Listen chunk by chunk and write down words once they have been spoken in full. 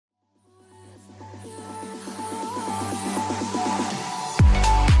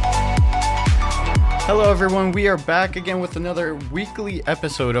Hello, everyone. We are back again with another weekly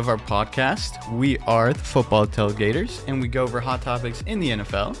episode of our podcast. We are the Football Tailgaters, and we go over hot topics in the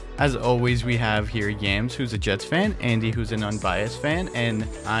NFL. As always, we have here Yams, who's a Jets fan, Andy, who's an unbiased fan, and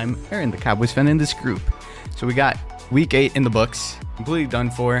I'm Aaron, the Cowboys fan in this group. So we got Week 8 in the books, completely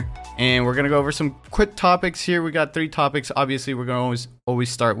done for, and we're going to go over some quick topics here. We got 3 topics. Obviously, we're going to always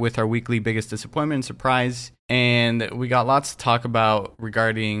start with our weekly biggest disappointment and surprise, and we got lots to talk about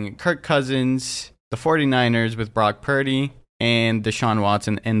regarding Kirk Cousins, the 49ers with Brock Purdy, and Deshaun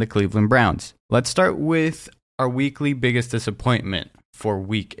Watson and the Cleveland Browns. Let's start with our weekly biggest disappointment for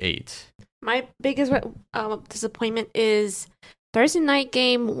Week 8. My biggest disappointment is Thursday night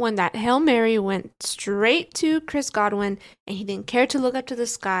game when that Hail Mary went straight to Chris Godwin and he didn't care to look up to the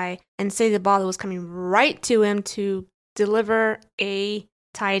sky and say the ball was coming right to him to deliver a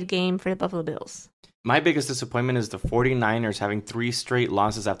tied game for the Buffalo Bills. My biggest disappointment is the 49ers having 3 straight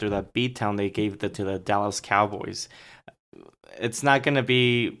losses after that beatdown they gave to the Dallas Cowboys. It's not going to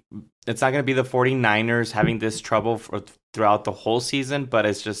be the 49ers having this trouble throughout the whole season, but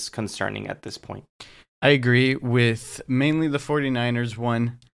it's just concerning at this point. I agree with mainly the 49ers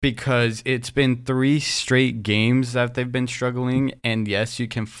one because it's been 3 straight games that they've been struggling. And yes, you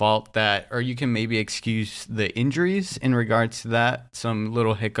can fault that, or you can maybe excuse the injuries in regards to that, some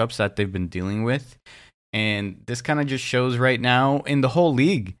little hiccups that they've been dealing with. And this kind of just shows right now in the whole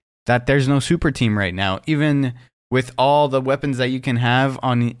league that there's no super team right now. Even with all the weapons that you can have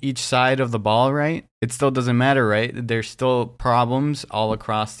on each side of the ball, right? It still doesn't matter, right? There's still problems all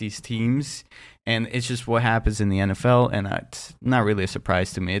across these teams. And it's just what happens in the NFL, and it's not really a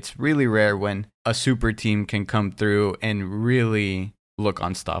surprise to me. It's really rare when a super team can come through and really look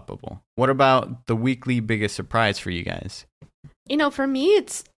unstoppable. What about the weekly biggest surprise for you guys? You know, for me,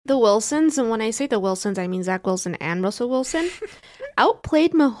 it's the Wilsons. And when I say the Wilsons, I mean Zach Wilson and Russell Wilson.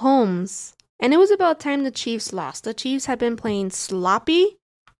 Outplayed Mahomes. And it was about time the Chiefs lost. The Chiefs had been playing sloppy.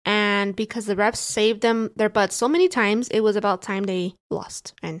 And because the refs saved them their butts so many times, it was about time they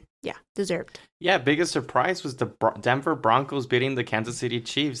lost. And yeah, deserved. Yeah, biggest surprise was the Denver Broncos beating the Kansas City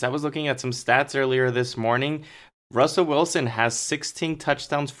Chiefs. I was looking at some stats earlier this morning. Russell Wilson has 16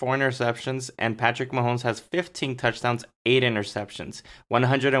 touchdowns, 4 interceptions, and Patrick Mahomes has 15 touchdowns, 8 interceptions.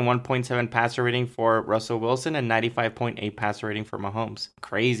 101.7 passer rating for Russell Wilson and 95.8 passer rating for Mahomes.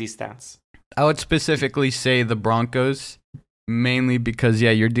 Crazy stats. I would specifically say the Broncos, mainly because,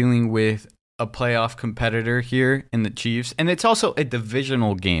 yeah, you're dealing with a playoff competitor here in the Chiefs, and it's also a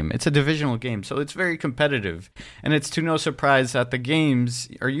divisional game. It's a divisional game, so it's very competitive, and it's to no surprise that the games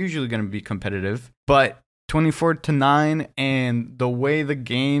are usually going to be competitive, but 24-9, and the way the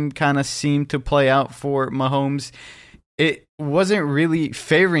game kind of seemed to play out for Mahomes, it wasn't really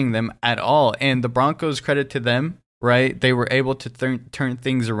favoring them at all, and the Broncos, credit to them, right? They were able to turn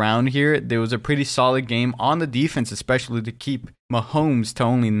things around here. There was a pretty solid game on the defense, especially to keep Mahomes to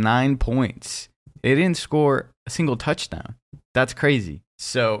only 9 points. They didn't score a single touchdown. That's crazy.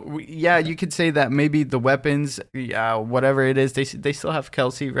 So, yeah, you could say that maybe the weapons, whatever it is, they still have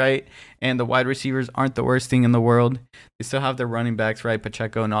Kelsey, right? And the wide receivers aren't the worst thing in the world. They still have their running backs, right?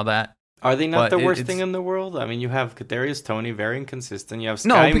 Pacheco and all that. Are they not the worst thing in the world? I mean, you have Kadarius Toney, very inconsistent. You have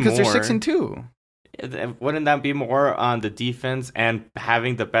Sky No, because Moore. they're 6-2. Wouldn't that be more on the defense and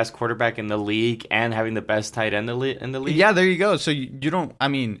having the best quarterback in the league and having the best tight end in the league? Yeah, there you go. So you don't, I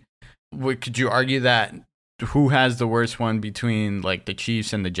mean, could you argue that who has the worst one between like the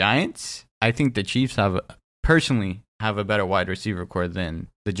Chiefs and the Giants? I think the Chiefs personally have a better wide receiver core than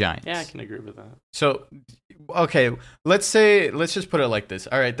the Giants. Yeah, I can agree with that. So, okay, let's just put it like this.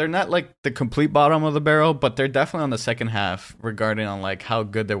 All right, they're not like the complete bottom of the barrel, but they're definitely on the second half regarding on like how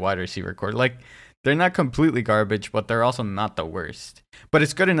good their wide receiver core. Like, they're not completely garbage, but they're also not the worst. But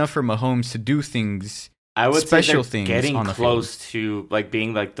it's good enough for Mahomes to do things. I would special say they're things getting on the close to like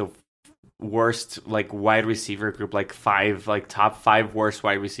being like the worst like wide receiver group, like top 5 worst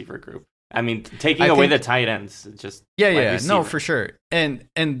wide receiver group. I mean, taking away the tight ends, just no, for sure. And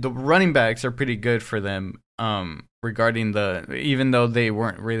the running backs are pretty good for them. Regarding even though they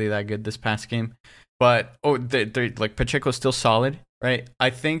weren't really that good this past game, but they're like Pacheco's still solid, right?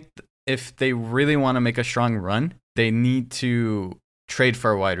 I think if they really want to make a strong run, they need to trade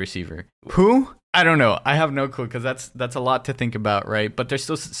for a wide receiver. Who? I don't know. I have no clue because that's a lot to think about, right? But they're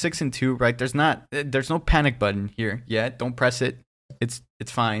still 6-2, right? There's no panic button here yet. Don't press it. It's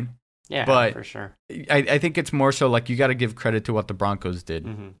fine. Yeah, but for sure. I think it's more so like you got to give credit to what the Broncos did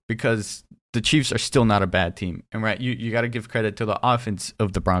because the Chiefs are still not a bad team. And right, you got to give credit to the offense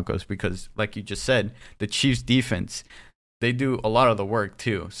of the Broncos because like you just said, the Chiefs defense, they do a lot of the work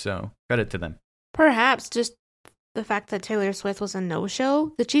too. So credit to them. Perhaps just the fact that Taylor Swift was a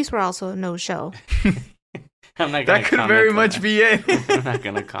no-show, the Chiefs were also a no-show. I'm not gonna That could very much be it. I'm not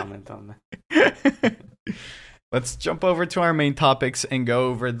going to comment on that. Let's jump over to our main topics and go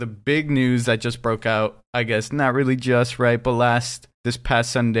over the big news that just broke out. I guess not really just, right, but this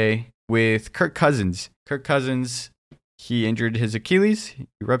past Sunday with Kirk Cousins. Kirk Cousins, he injured his Achilles. He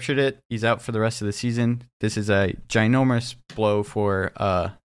ruptured it. He's out for the rest of the season. This is a ginormous blow for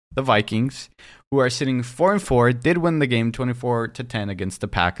the Vikings, who are sitting 4-4, did win the game 24-10 against the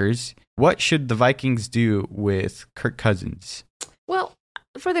Packers. What should the Vikings do with Kirk Cousins? Well,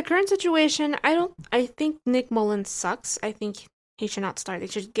 for the current situation, I think Nick Mullins sucks. I think he should not start. They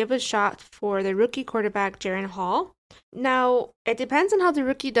should give a shot for the rookie quarterback, Jaren Hall. Now, it depends on how the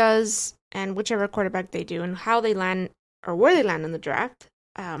rookie does and whichever quarterback they do and how they land or where they land in the draft.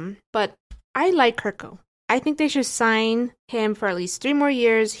 But I like Kirko. I think they should sign him for at least 3 more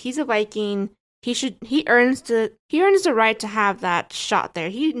years. He's a Viking. He earns the right to have that shot there.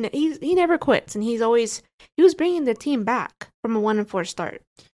 He never quits, and he was bringing the team back from a 1-4 start.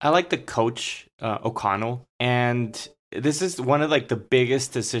 I like the coach O'Connell, and this is one of like the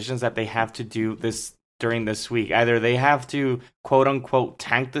biggest decisions that they have to do during this week. Either they have to quote unquote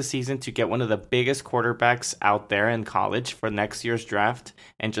tank the season to get one of the biggest quarterbacks out there in college for next year's draft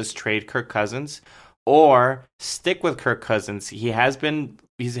and just trade Kirk Cousins, or stick with Kirk Cousins. He has been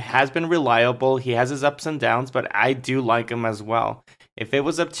reliable. He has his ups and downs, but I do like him as well. If it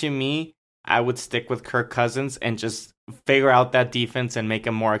was up to me, I would stick with Kirk Cousins and just figure out that defense and make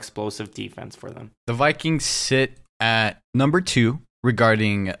a more explosive defense for them. The Vikings sit at number 2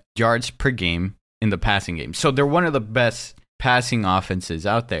 regarding yards per game in the passing game. So they're one of the best passing offenses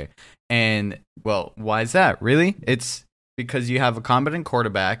out there. And, well, why is that? Really? It's because you have a competent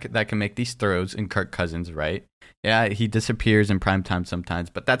quarterback that can make these throws in Kirk Cousins, right? Yeah, he disappears in prime time sometimes,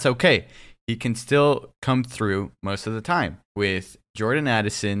 but that's okay. He can still come through most of the time with Jordan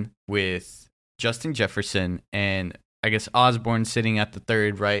Addison, with Justin Jefferson, and I guess Osborne sitting at the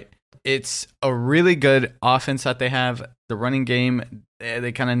 3rd, right? It's a really good offense that they have. The running game,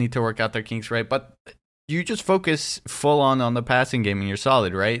 they kind of need to work out their kinks, right? But you just focus full on the passing game and you're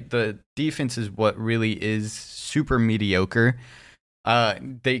solid, right? The defense is what really is super mediocre.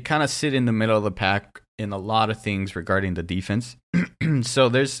 They kind of sit in the middle of the pack in a lot of things regarding the defense. So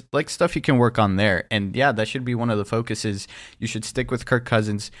there's like stuff you can work on there. And yeah, that should be one of the focuses. You should stick with Kirk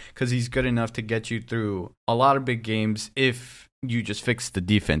Cousins because he's good enough to get you through a lot of big games if you just fix the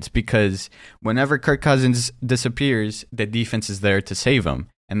defense. Because whenever Kirk Cousins disappears, the defense is there to save him.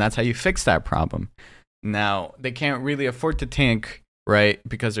 And that's how you fix that problem. Now, they can't really afford to tank, right?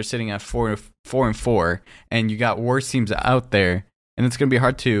 Because they're sitting at 4-4, and you got worse teams out there. And it's going to be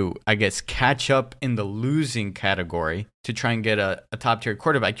hard to, I guess, catch up in the losing category to try and get a top-tier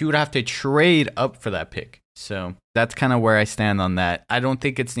quarterback. You would have to trade up for that pick. So that's kind of where I stand on that. I don't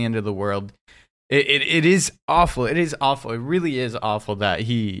think it's the end of the world. It is awful. It is awful. It really is awful that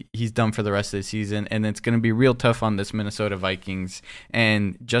he's done for the rest of the season. And it's going to be real tough on this Minnesota Vikings.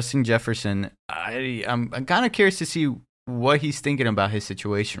 And Justin Jefferson, I'm kind of curious to see what he's thinking about his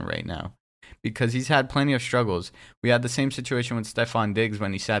situation right now. Because he's had plenty of struggles. We had the same situation with Stephon Diggs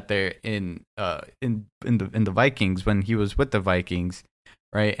when he sat there in the Vikings when he was with the Vikings,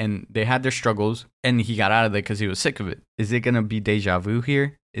 right? And they had their struggles, and he got out of there because he was sick of it. Is it gonna be deja vu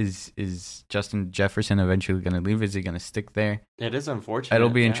here? Is Justin Jefferson eventually gonna leave? Is he gonna stick there? It is unfortunate. It'll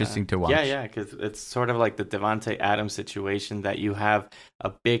be interesting to watch. Yeah, because it's sort of like the Devontae Adams situation that you have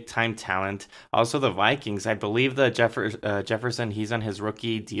a big time talent. Also, the Vikings, I believe the Jefferson, he's on his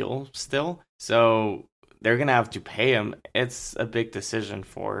rookie deal still, so they're gonna have to pay him. It's a big decision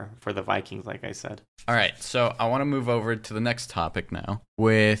for the Vikings, like I said. All right, so I want to move over to the next topic now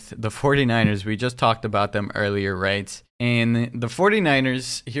with the 49ers. We just talked about them earlier, right? And the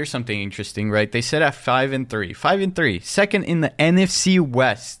 49ers, here's something interesting, right? They sit at 5-3. 5-3, second in the NFC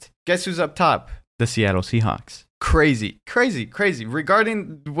West. Guess who's up top? The Seattle Seahawks. Crazy.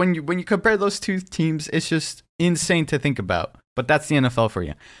 Regarding when you compare those two teams, it's just insane to think about. But that's the NFL for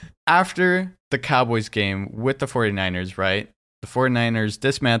you. After the Cowboys game with the 49ers, right? The 49ers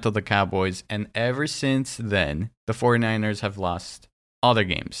dismantled the Cowboys, and ever since then, the 49ers have lost all their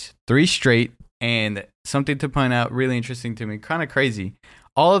games. 3 straight, and something to point out, really interesting to me, kind of crazy.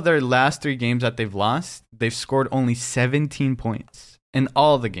 All of their last 3 games that they've lost, they've scored only 17 points. In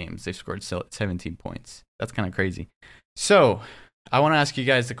all the games, they've scored 17 points. That's kind of crazy. So, I want to ask you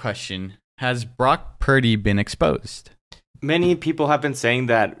guys the question, has Brock Purdy been exposed? Many people have been saying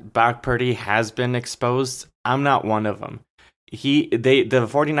that Brock Purdy has been exposed. I'm not one of them. The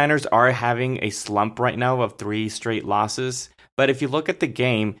 49ers are having a slump right now of 3 straight losses. But if you look at the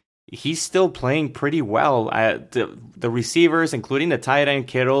game, he's still playing pretty well. The receivers, including the tight end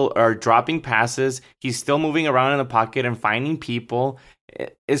Kittle, are dropping passes. He's still moving around in the pocket and finding people.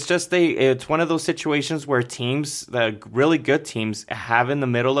 It's just it's one of those situations where teams, the really good teams, have in the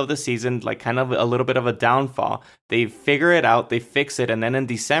middle of the season like kind of a little bit of a downfall. They figure it out, they fix it, and then in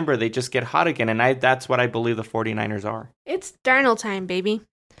December they just get hot again. And that's what I believe the 49ers are. It's Darnold time, baby.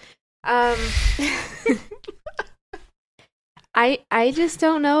 I just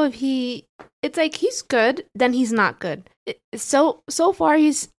don't know if it's like he's good, then he's not good. So far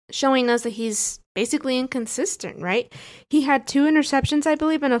he's showing us that he's basically inconsistent, right? He had 2 interceptions, I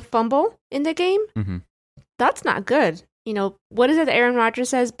believe, and a fumble in the game. Mm-hmm. That's not good. You know, what is it that Aaron Rodgers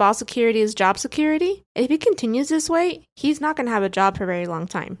says? Ball security is job security. If he continues this way, he's not going to have a job for a very long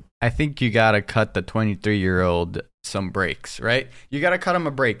time. I think you got to cut the 23-year-old some breaks, right? You got to cut him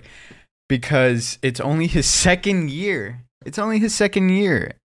a break because it's only his second year.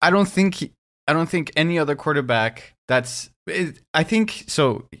 I don't think any other quarterback I think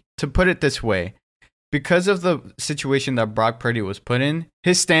so. To put it this way, because of the situation that Brock Purdy was put in,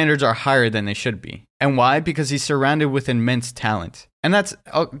 his standards are higher than they should be. And why? Because he's surrounded with immense talent. And that's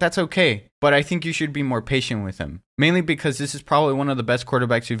okay. But I think you should be more patient with him. Mainly because this is probably one of the best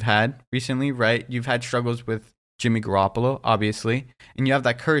quarterbacks you've had recently, right? You've had struggles with Jimmy Garoppolo, obviously. And you have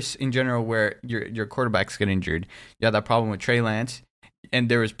that curse in general where your quarterbacks get injured. You have that problem with Trey Lance. And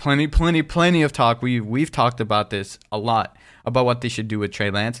there was plenty of talk. We've talked about this a lot, about what they should do with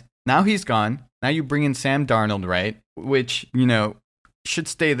Trey Lance. Now he's gone. Now you bring in Sam Darnold, right? Which, should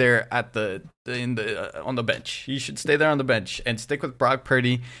stay there on the bench. He should stay there on the bench and stick with Brock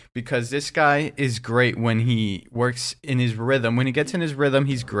Purdy because this guy is great when he works in his rhythm. When he gets in his rhythm,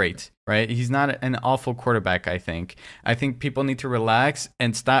 he's great, right? He's not an awful quarterback, I think. I think people need to relax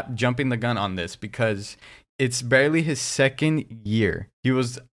and stop jumping the gun on this because it's barely his second year. He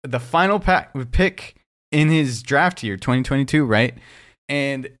was the final pick in his draft year, 2022, right?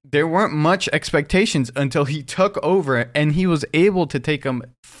 And there weren't much expectations until he took over, and he was able to take them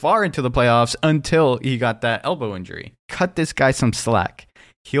far into the playoffs until he got that elbow injury. Cut this guy some slack.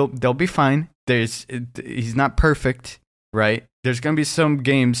 They'll be fine. He's not perfect, right? There's gonna be some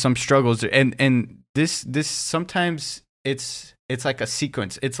games, some struggles, and this sometimes it's like a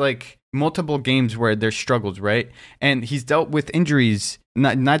sequence. It's like multiple games where there's struggles, right? And he's dealt with injuries,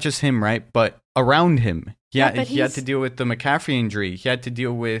 not just him, right? But around him. He had to deal with the McCaffrey injury. He had to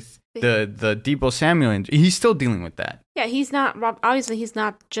deal with the Deebo Samuel injury. He's still dealing with that. Yeah, he's not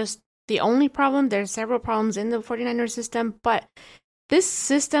just the only problem. There's several problems in the 49ers system, but this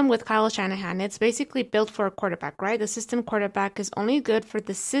system with Kyle Shanahan, it's basically built for a quarterback, right? The system quarterback is only good for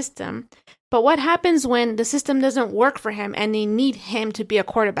the system. But what happens when the system doesn't work for him and they need him to be a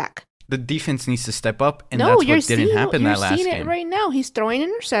quarterback? The defense needs to step up, and that's what didn't happen that last game. You're seeing it right now. He's throwing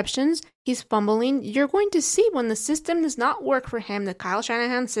interceptions. He's fumbling. You're going to see when the system does not work for him, the Kyle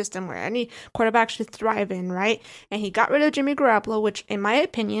Shanahan system, where any quarterback should thrive in, right? And he got rid of Jimmy Garoppolo, which, in my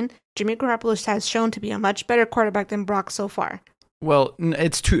opinion, Jimmy Garoppolo has shown to be a much better quarterback than Brock so far. Well,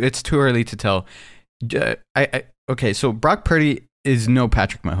 it's too early to tell. Okay, so Brock Purdy is no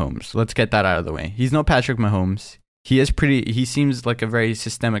Patrick Mahomes. Let's get that out of the way. He's no Patrick Mahomes. He seems like a very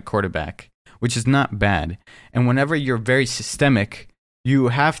systemic quarterback, which is not bad. And whenever you're very systemic, you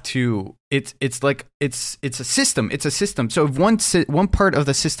have to, it's a system. It's a system. So if one part of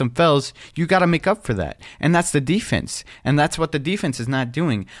the system fails, you got to make up for that. And that's the defense. And that's what the defense is not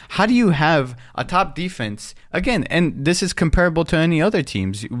doing. How do you have a top defense? Again, and this is comparable to any other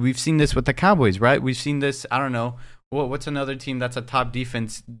teams. We've seen this with the Cowboys, right? We've seen this, I don't know. Well, what's another team that's a top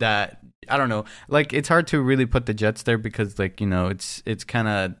defense that, I don't know. Like, it's hard to really put the Jets there because, like, it's kind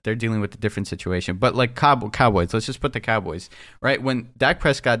of, they're dealing with a different situation. But, like, Cowboys, let's just put the Cowboys, right? When Dak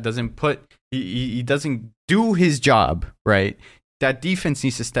Prescott doesn't he doesn't do his job, right? That defense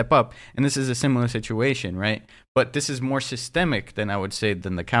needs to step up. And this is a similar situation, right? But this is more systemic than I would say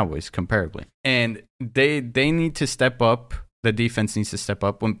than the Cowboys, comparably. And they need to step up. The defense needs to step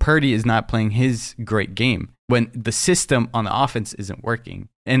up when Purdy is not playing his great game, when the system on the offense isn't working.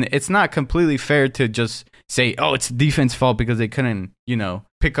 And it's not completely fair to just say, oh, it's the defense fault because they couldn't,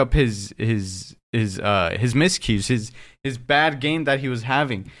 pick up his miscues, his bad game that he was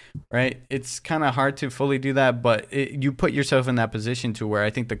having, right? It's kind of hard to fully do that, but you put yourself in that position to where I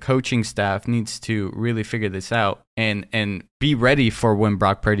think the coaching staff needs to really figure this out and be ready for when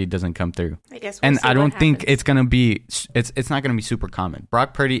Brock Purdy doesn't come through. I guess I don't think it's going to be it's not going to be super common.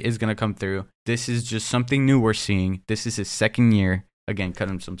 Brock Purdy is going to come through. This is just something new we're seeing. This is his second year. Again, cut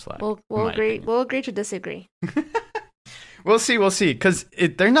him some slack. We'll agree to disagree. We'll see, because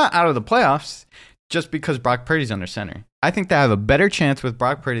they're not out of the playoffs just because Brock Purdy's under center. I think they have a better chance with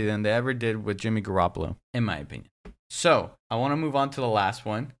Brock Purdy than they ever did with Jimmy Garoppolo, in my opinion. So I want to move on to the last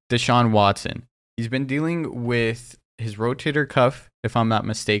one, Deshaun Watson. He's been dealing with his rotator cuff, if I'm not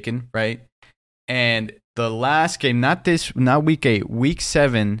mistaken, right? And the last game, not week 8, week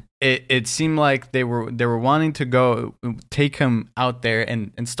 7, it seemed like they were wanting to go take him out there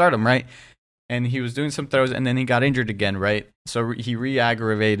and start him, right? And he was doing some throws, and then he got injured again, right? So he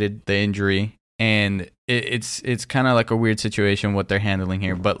re-aggravated the injury, and it's kind of like a weird situation what they're handling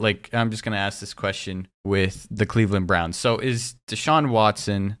here. But like, I'm just gonna ask this question with the Cleveland Browns. So is Deshaun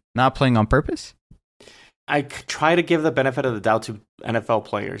Watson not playing on purpose? I try to give the benefit of the doubt to NFL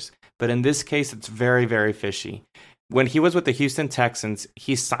players, but in this case, it's very, very fishy. When he was with the Houston Texans,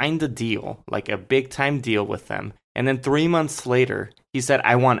 he signed a deal, like a big-time deal with them. And then 3 months later, he said,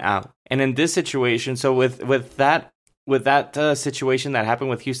 I want out. And in this situation, so with that situation that happened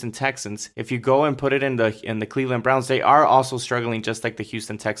with Houston Texans, if you go and put it in the Cleveland Browns, they are also struggling just like the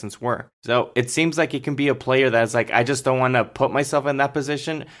Houston Texans were. So it seems like it can be a player that's like, I just don't want to put myself in that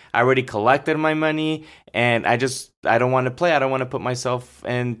position. I already collected my money, and I don't want to play. I don't want to put myself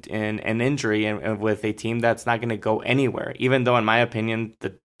in an injury and with a team that's not going to go anywhere. Even though, in my opinion,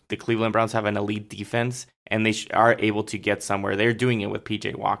 the Cleveland Browns have an elite defense, and they are able to get somewhere. They're doing it with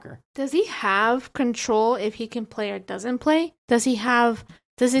PJ Walker. Does he have control if he can play or doesn't play? Does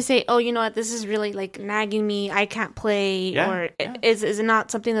he say, oh, you know what, this is really like nagging me, I can't play? Is it not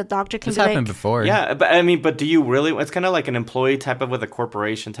something the doctor can do? This happened before. Yeah, but do you really, it's kind of like an employee type of with a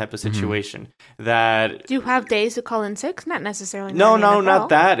corporation type of situation. That do you have days to call in sick? Not necessarily. No, not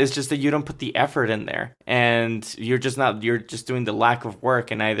that. It's just that you don't put the effort in there, and you're just doing the lack of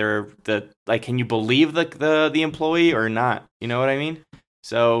work, and either can you believe the employee or not? You know what I mean?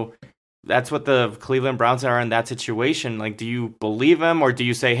 So that's what the Cleveland Browns are in that situation. Like, do you believe him, or do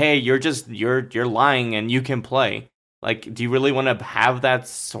you say, hey, you're lying and you can play? Like, do you really want to have that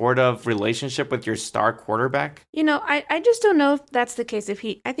sort of relationship with your star quarterback? You know, I just don't know if that's the case.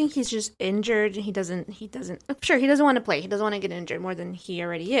 I think he's just injured, and he doesn't, sure, he doesn't want to play. He doesn't want to get injured more than he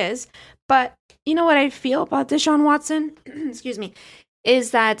already is. But you know what I feel about Deshaun Watson? Excuse me.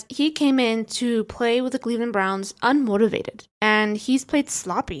 Is that he came in to play with the Cleveland Browns unmotivated, and he's played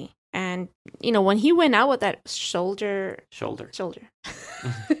sloppy. And, you know, when he went out with that shoulder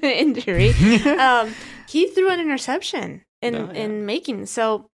injury, he threw an interception in making.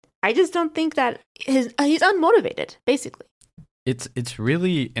 So I just don't think that he's unmotivated, basically. It's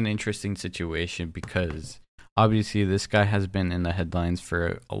really an interesting situation because obviously this guy has been in the headlines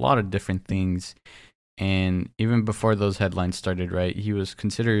for a lot of different things. And even before those headlines started, right, he was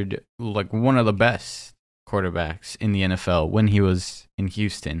considered like one of the best quarterbacks in the NFL when he was in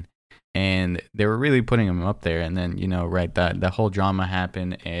Houston. And they were really putting him up there. And then, you know, right, that whole drama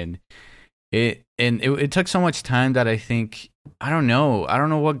happened. And it took so much time that I think, I don't know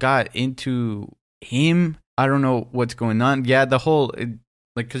what got into him. I don't know what's going on. Yeah, the whole,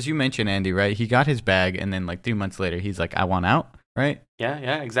 because you mentioned Andy, right? He got his bag, and then like 3 months later, he's like, I want out, right?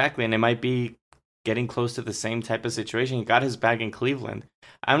 Yeah, exactly. And it might be getting close to the same type of situation. He got his bag in Cleveland.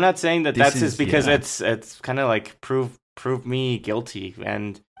 I'm not saying that's just because it's kind of like prove me guilty,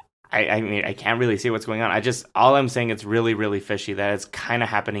 and I mean, I can't really see what's going on. All I'm saying, it's really, really fishy that it's kind of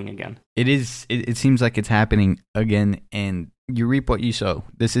happening again. It is. It seems like it's happening again, and you reap what you sow.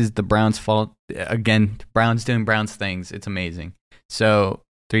 This is the Browns' fault. Again, Browns doing Browns things. It's amazing. So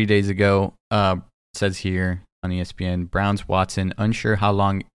 3 days ago, says here on ESPN, Browns Watson unsure how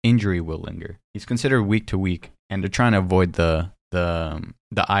long injury will linger. He's considered week to week, and they're trying to avoid the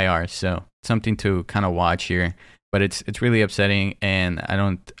IR. So something to kind of watch here. But it's really upsetting, and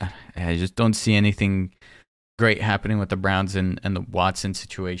I just don't see anything great happening with the Browns and the Watson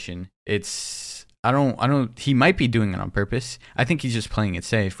situation. He might be doing it on purpose. I think he's just playing it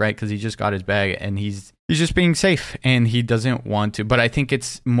safe, right? Because he just got his bag, and he's just being safe, and he doesn't want to. But I think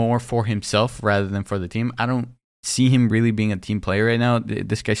it's more for himself rather than for the team. I don't see him really being a team player right now.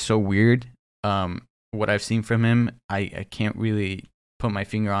 This guy's so weird. What I've seen from him, I can't really put my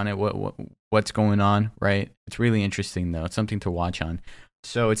finger on it. What's going on, right? It's really interesting, though. It's something to watch on.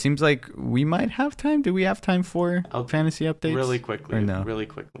 So it seems like we might have time. Do we have time for fantasy updates? Really quickly. Or no? Really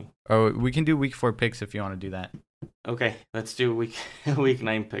quickly. Oh, we can do week 4 picks if you want to do that. Okay, let's do week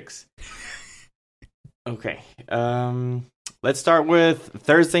 9 picks. Okay. Let's start with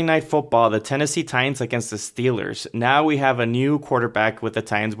Thursday Night Football, the Tennessee Titans against the Steelers. Now we have a new quarterback with the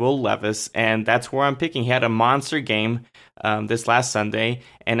Titans, Will Levis, and that's where I'm picking. He had a monster game this last Sunday,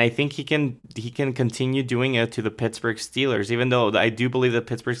 and I think he can continue doing it to the Pittsburgh Steelers, even though I do believe the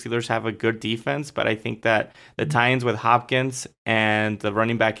Pittsburgh Steelers have a good defense, but I think that the Titans with Hopkins and the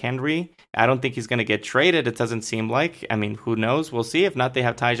running back Henry, I don't think he's going to get traded. It doesn't seem like. I mean, who knows? We'll see. If not, they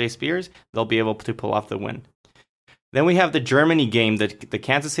have Tyjae Spears. They'll be able to pull off the win. Then we have the Germany game, the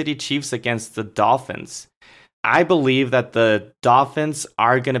Kansas City Chiefs against the Dolphins. I believe that the Dolphins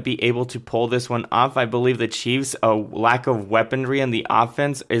are going to be able to pull this one off. I believe the Chiefs, a lack of weaponry in the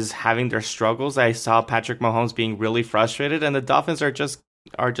offense is having their struggles. I saw Patrick Mahomes being really frustrated, and the Dolphins are just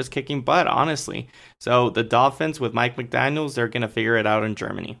kicking butt, honestly. So the Dolphins with Mike McDaniels, they're going to figure it out in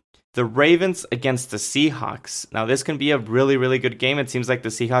Germany. The Ravens against the Seahawks. Now, this can be a really, really good game. It seems like the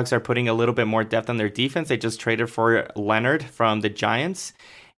Seahawks are putting a little bit more depth on their defense. They just traded for Leonard from the Giants.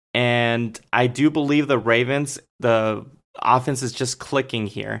 And I do believe the Ravens, the offense is just clicking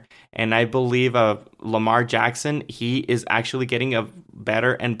here. And I believe Lamar Jackson, he is actually getting a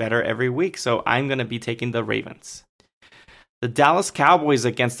better and better every week. So I'm going to be taking the Ravens. The Dallas Cowboys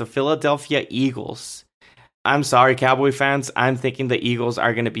against the Philadelphia Eagles. I'm sorry, Cowboy fans. I'm thinking the Eagles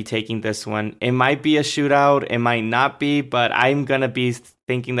are going to be taking this one. It might be a shootout. It might not be, but I'm going to be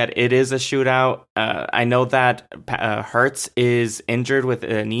thinking that it is a shootout. I know that Hurts is injured with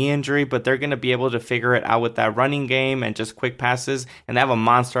a knee injury, but they're going to be able to figure it out with that running game and just quick passes. And they have a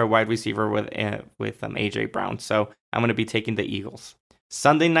monster wide receiver with A.J. Brown. So I'm going to be taking the Eagles.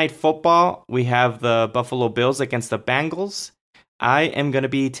 Sunday Night Football, we have the Buffalo Bills against the Bengals. I am going to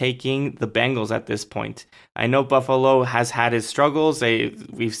be taking the Bengals at this point. I know Buffalo has had his struggles.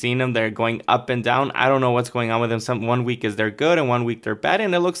 We've seen them. They're going up and down. I don't know what's going on with them. One week is they're good and one week they're bad.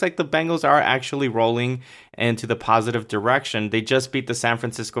 And it looks like the Bengals are actually rolling into the positive direction. They just beat the San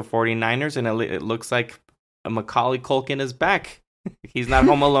Francisco 49ers, and it looks like Macaulay Culkin is back. He's not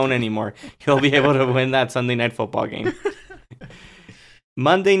home alone anymore. He'll be able to win that Sunday Night Football game.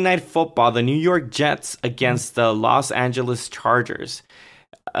 Monday Night Football, the New York Jets against the Los Angeles Chargers.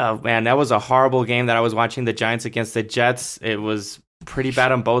 Man, that was a horrible game that I was watching, the Giants against the Jets. It was pretty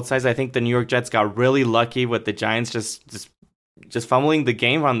bad on both sides. I think the New York Jets got really lucky with the Giants just fumbling the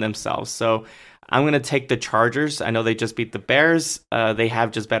game on themselves. So I'm going to take the Chargers. I know they just beat the Bears. They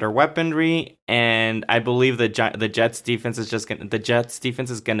have just better weaponry, and I believe the Jets defense is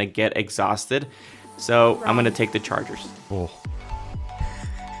going to get exhausted. So I'm going to take the Chargers. Oh.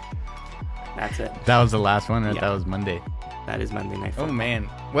 That's it. That was the last one? Or Yeah. That was Monday? That is Monday Night Football. Oh, man.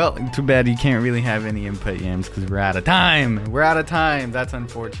 Well, too bad you can't really have any input, Yams, because we're out of time. That's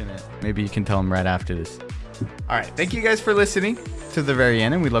unfortunate. Maybe you can tell them right after this. All right. Thank you guys for listening to the very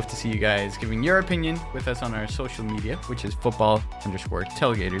end, and we'd love to see you guys giving your opinion with us on our social media, which is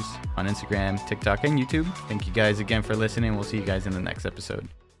football_tailgaters on Instagram, TikTok, and YouTube. Thank you guys again for listening. We'll see you guys in the next episode.